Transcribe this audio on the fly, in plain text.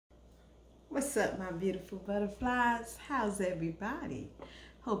What's up, my beautiful butterflies? How's everybody?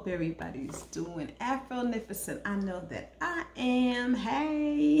 Hope everybody's doing Afro-nificent. I know that I am.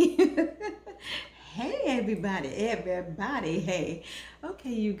 Hey. Hey, everybody. Hey.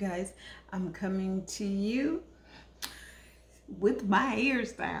 Okay, you guys, I'm coming to you with my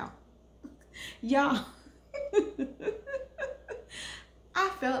hairstyle. Y'all, I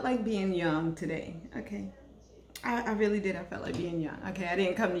felt like being young today, okay? I really did. I felt like being young. Okay, I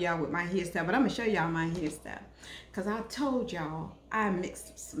didn't come to y'all with my hairstyle, but I'm gonna show y'all my hairstyle. Cause I told y'all I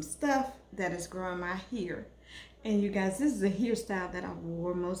mixed some stuff that is growing my hair. And you guys, this is a hairstyle that I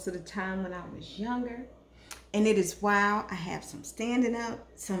wore most of the time when I was younger. And it is wild. I have some standing up,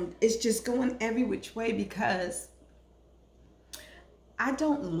 it's just going every which way because I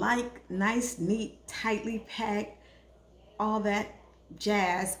don't like nice, neat, tightly packed, all that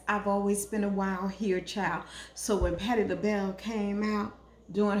jazz. I've always been a wild hair child. So when Patti LaBelle came out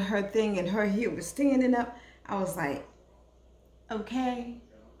doing her thing and her hair was standing up, I was like, okay.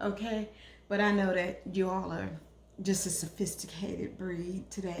 But I know that you all are just a sophisticated breed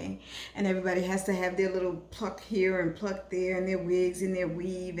today. And everybody has to have their little pluck here and pluck there and their wigs and their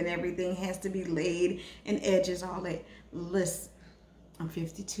weave and everything has to be laid and edges, all that. Listen, I'm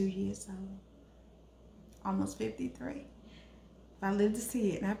 52 years old, almost 53. If I live to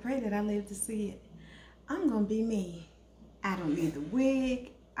see it, and I pray that I live to see it, I'm going to be me. I don't need the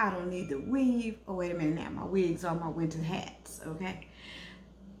wig. I don't need the weave. Oh, wait a minute now. My wigs are my winter hats, okay?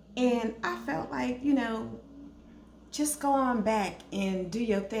 And I felt like, you know, just go on back and do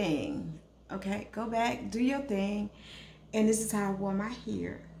your thing, okay? Go back, do your thing. And this is how I wore my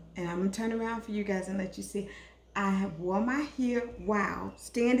hair. And I'm going to turn around for you guys and let you see. I have worn my hair wild,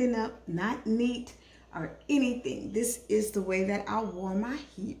 standing up, not neat, or anything. This is the way that I wore my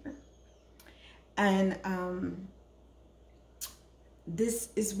hair. And this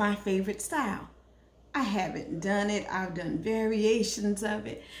is my favorite style. I haven't done it. I've done variations of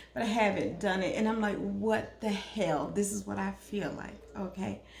it, but I haven't done it. And I'm like, what the hell? This is what I feel like,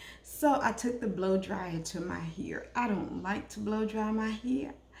 okay? So I took the blow dryer to my hair. I don't like to blow dry my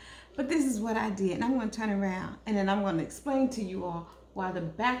hair, but this is what I did. And I'm going to turn around and then I'm going to explain to you all why the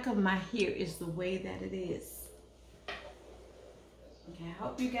back of my hair is the way that it is. Okay, I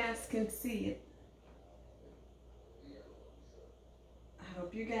hope you guys can see it. I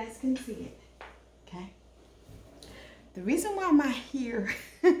hope you guys can see it. Okay. The reason why my hair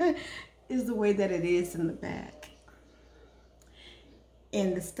is the way that it is in the back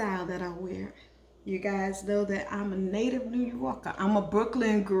and the style that I wear. You guys know that I'm a native New Yorker. I'm a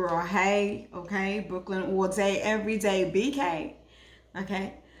Brooklyn girl. Hey, okay, Brooklyn all day, every day, BK.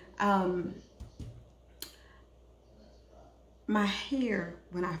 Okay, my hair,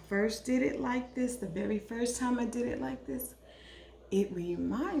 when I first did it like this, the very first time I did it like this, it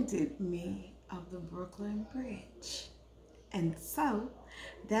reminded me of the Brooklyn Bridge. And so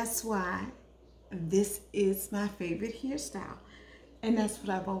that's why this is my favorite hairstyle. And that's what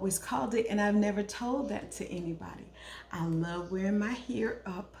I've always called it. And I've never told that to anybody. I love wearing my hair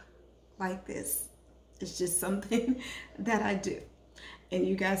up like this. It's just something that I do. And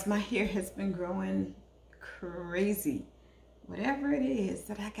you guys, my hair has been growing crazy. Whatever it is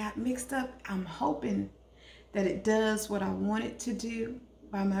that I got mixed up, I'm hoping that it does what I want it to do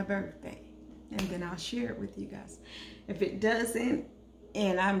by my birthday. And then I'll share it with you guys. If it doesn't,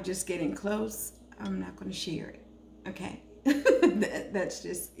 and I'm just getting close, I'm not going to share it. Okay? That's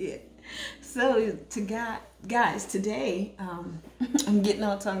just it. So to guys, today, I'm getting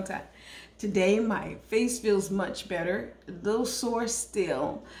all tongue-tied. Today, my face feels much better. A little sore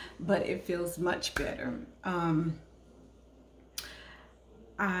still, but it feels much better. I'm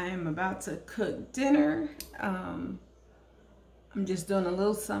about to cook dinner. I'm just doing a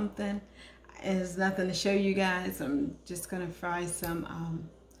little something. There's nothing to show you guys. I'm just gonna fry some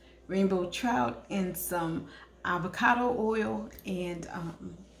rainbow trout in some avocado oil and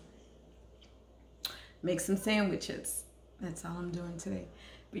make some sandwiches. That's all I'm doing today.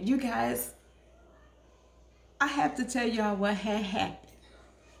 But you guys, I have to tell y'all what had happened.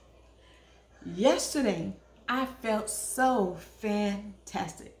 Yesterday, I felt so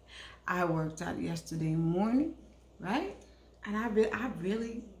fantastic. I worked out yesterday morning, right? And I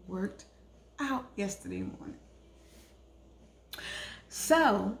really worked out yesterday morning.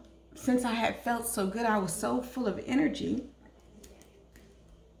 So, since I had felt so good, I was so full of energy.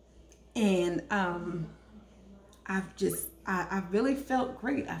 And I really felt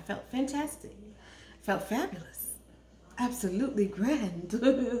great. I felt fantastic. I felt fabulous. Absolutely grand.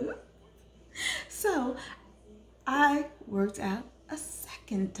 So I worked out a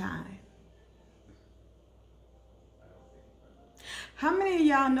second time. How many of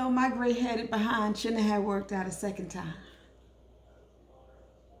y'all know my gray-headed behind shouldn't have worked out a second time?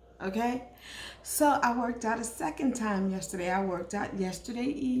 Okay? So I worked out a second time yesterday. I worked out yesterday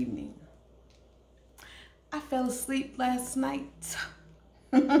evening. I fell asleep last night.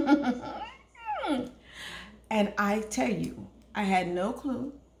 And I tell you, I had no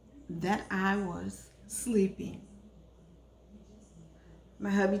clue that I was sleeping.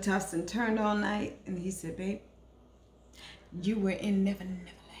 My hubby tossed and turned all night, and he said, babe, you were in Never Never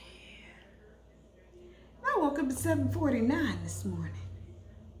Land. I woke up at 7:49 this morning.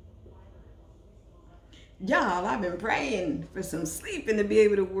 Y'all, I've been praying for some sleep and to be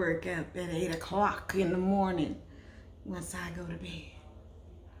able to work up at 8 o'clock in the morning once I go to bed.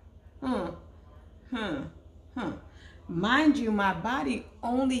 Mind you, my body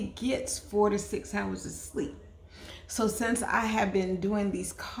only gets 4 to 6 hours of sleep. So since I have been doing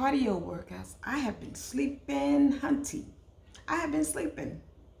these cardio workouts, I have been sleeping, hunty. I have been sleeping.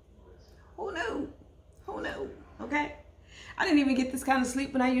 Who knew? Who knew? Okay? I didn't even get this kind of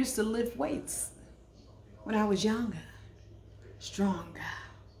sleep when I used to lift weights. When I was younger, stronger,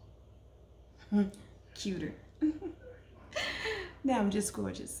 cuter. Now I'm just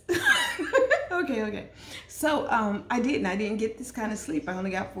gorgeous. Okay. So I didn't get this kind of sleep. I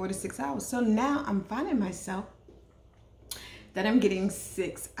only got 4 to 6 hours. So now I'm finding myself that I'm getting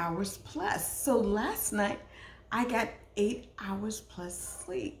 6 hours plus. So last night I got 8 hours plus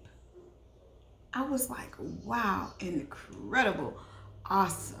sleep. I was like, wow, incredible,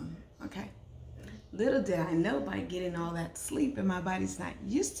 awesome, okay? Little did I know, by getting all that sleep, and my body's not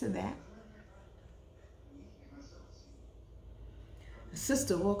used to that,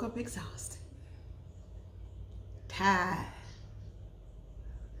 sister woke up exhausted, tired,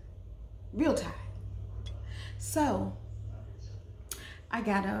 real tired. So I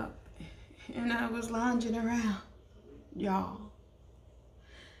got up and I was lounging around, y'all.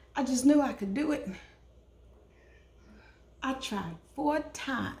 I just knew I could do it. I tried 4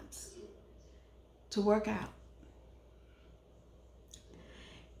 times to work out.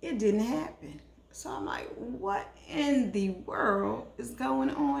 It didn't happen. So I'm like, what in the world is going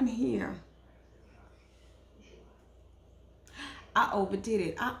on here? I overdid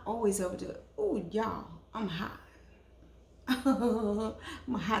it. I always overdo it. Oh, y'all, I'm hot.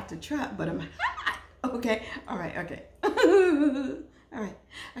 I'm hot to trap, but I'm hot. Okay, all right, okay. All right,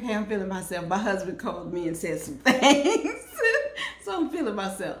 okay, I'm feeling myself. My husband called me and said some things. So I'm feeling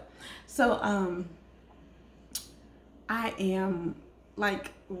myself. So, I am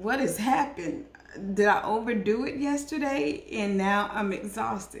like, what has happened? Did I overdo it yesterday and now I'm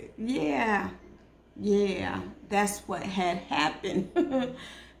exhausted? Yeah, that's what had happened.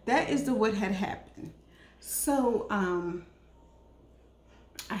 That is what had happened. So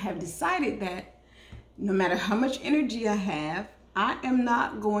I have decided that no matter how much energy I have, I am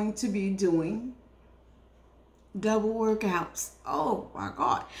not going to be doing double workouts. Oh my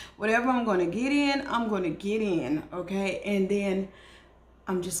God. Whatever I'm going to get in, I'm going to get in. Okay. And then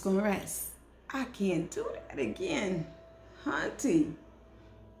I'm just going to rest. I can't do that again. Hunty.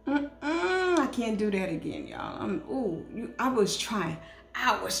 I can't do that again, y'all. I was trying.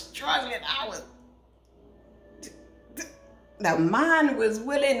 I was struggling. The mind was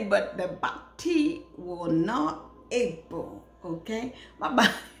willing, but the body was not able. Okay.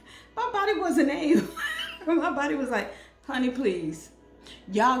 My body wasn't able. My body was like, honey, please,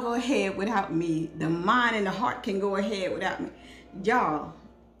 y'all go ahead without me. The mind and the heart can go ahead without me. Y'all,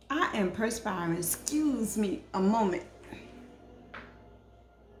 I am perspiring. Excuse me a moment.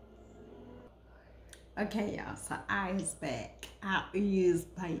 Okay, y'all, so eyes back. Our ears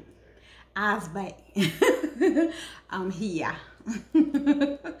back. Eyes back. I'm here.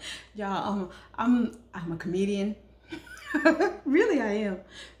 Y'all, I'm a comedian. Really I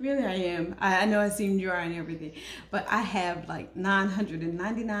am. I know I seem dry and everything, but I have like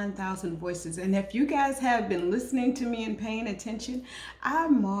 999,000 voices, and if you guys have been listening to me and paying attention, I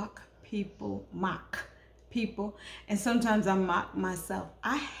mock people, and sometimes I mock myself.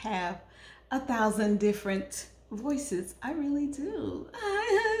 I have 1,000 different voices. I really do.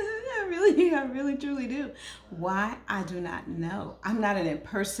 I really truly do. Why? I do not know. I'm not an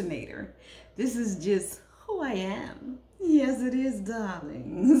impersonator. This is just who I am. Yes, it is,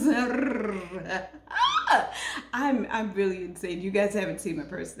 darlings. I'm really insane. You guys haven't seen my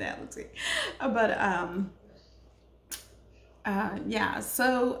personality, but yeah.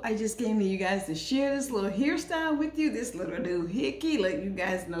 So I just came to you guys to share this little hairstyle with you. This little doohickey, let you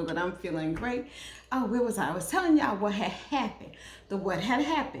guys know that I'm feeling great. Oh, where was I? I was telling y'all what had happened. What had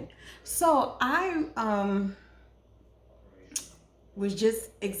happened. So I was just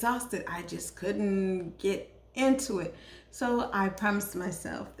exhausted. I just couldn't get into it. So I promised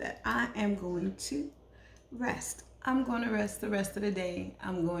myself that I am going to rest. I'm going to rest the rest of the day.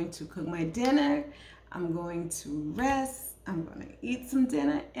 I'm going to cook my dinner. I'm going to rest. I'm going to eat some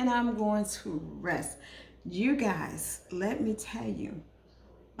dinner and I'm going to rest. You guys, let me tell you.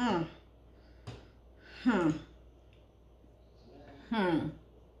 A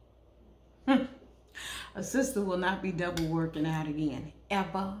sister will not be double working out again.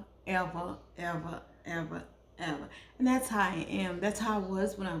 Ever, ever, ever, ever, ever. And that's how I am. That's how I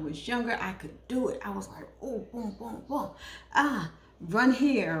was when I was younger. I could do it. I was like, oh, boom, boom, boom. Run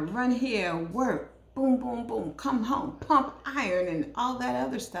here, work. Boom, boom, boom. Come home, pump iron and all that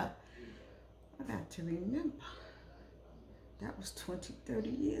other stuff. I got to remember. That was 20, 30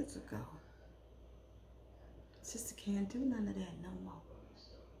 years ago. Sister can't do none of that no more.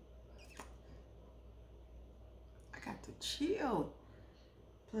 I got to chill.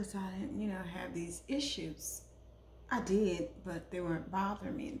 Plus, I didn't, have these issues. I did, but they weren't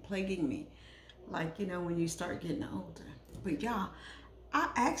bothering me and plaguing me. Like, when you start getting older. But y'all, I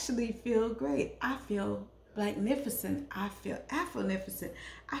actually feel great. I feel magnificent. I feel Afro-nificent.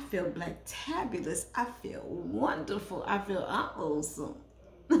 I feel black-tabulous. I feel wonderful. I feel awesome.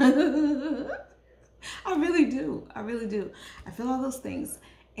 I really do. I really do. I feel all those things.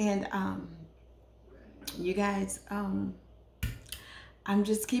 And you guys, I'm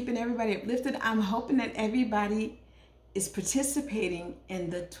just keeping everybody uplifted. I'm hoping that everybody is participating in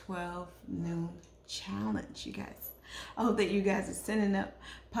the 12 noon challenge, you guys. I hope that you guys are sending up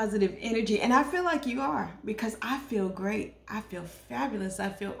positive energy. And I feel like you are, because I feel great. I feel fabulous. I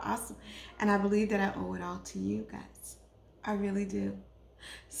feel awesome. And I believe that I owe it all to you guys. I really do.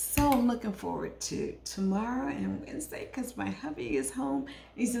 So I'm looking forward to tomorrow and Wednesday, because my hubby is home.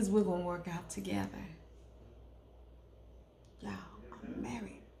 He says we're going to work out together. Y'all, I'm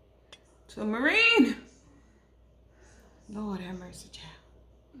married to a Marine. Lord have mercy,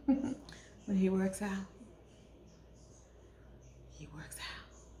 child. When he works out, he works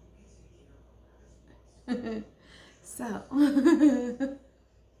out. So,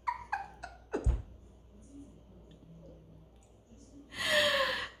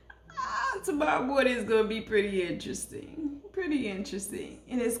 tomorrow morning is going to be pretty interesting.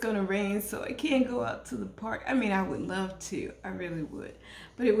 And it's going to rain, so I can't go out to the park. I mean, I would love to. I really would.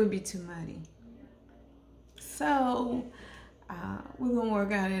 But it would be too muddy. So, we're going to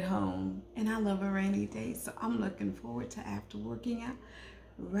work out at home. And I love a rainy day, so I'm looking forward to, after working out,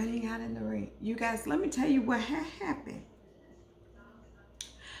 running out in the rain. You guys, let me tell you what happened.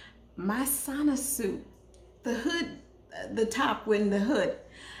 My sauna suit, the hood, the top with the hood,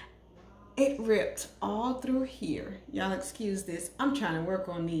 it ripped all through here. Y'all excuse this. I'm trying to work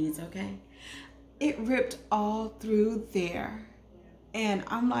on these, okay? It ripped all through there. And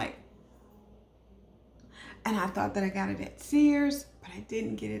I'm like, and I thought that I got it at Sears, but I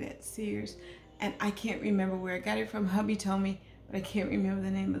didn't get it at Sears. And I can't remember where I got it from. Hubby told me, but I can't remember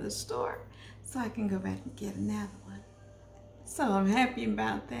the name of the store. So I can go back and get another one. So I'm happy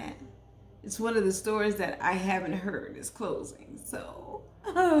about that. It's one of the stores that I haven't heard is closing. So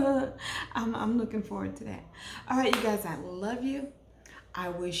I'm looking forward to that. All right, you guys, I love you. I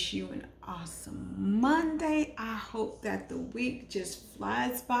wish you an awesome Monday. I hope that the week just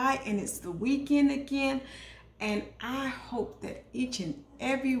flies by and it's the weekend again. And I hope that each and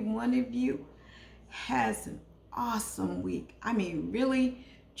every one of you has an awesome week. I mean, really,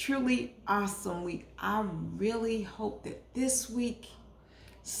 truly awesome week. I really hope that this week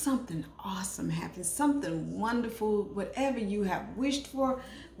something awesome happens, something wonderful, whatever you have wished for,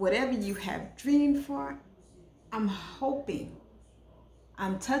 whatever you have dreamed for. I'm hoping,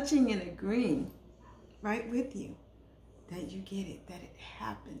 I'm touching and agreeing right with you that you get it, that it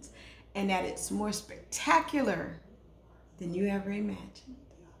happens, and that it's more spectacular than you ever imagined.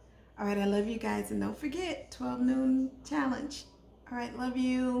 All right, I love you guys, and don't forget, 12 noon challenge. All right, love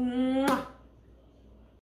you. Mwah.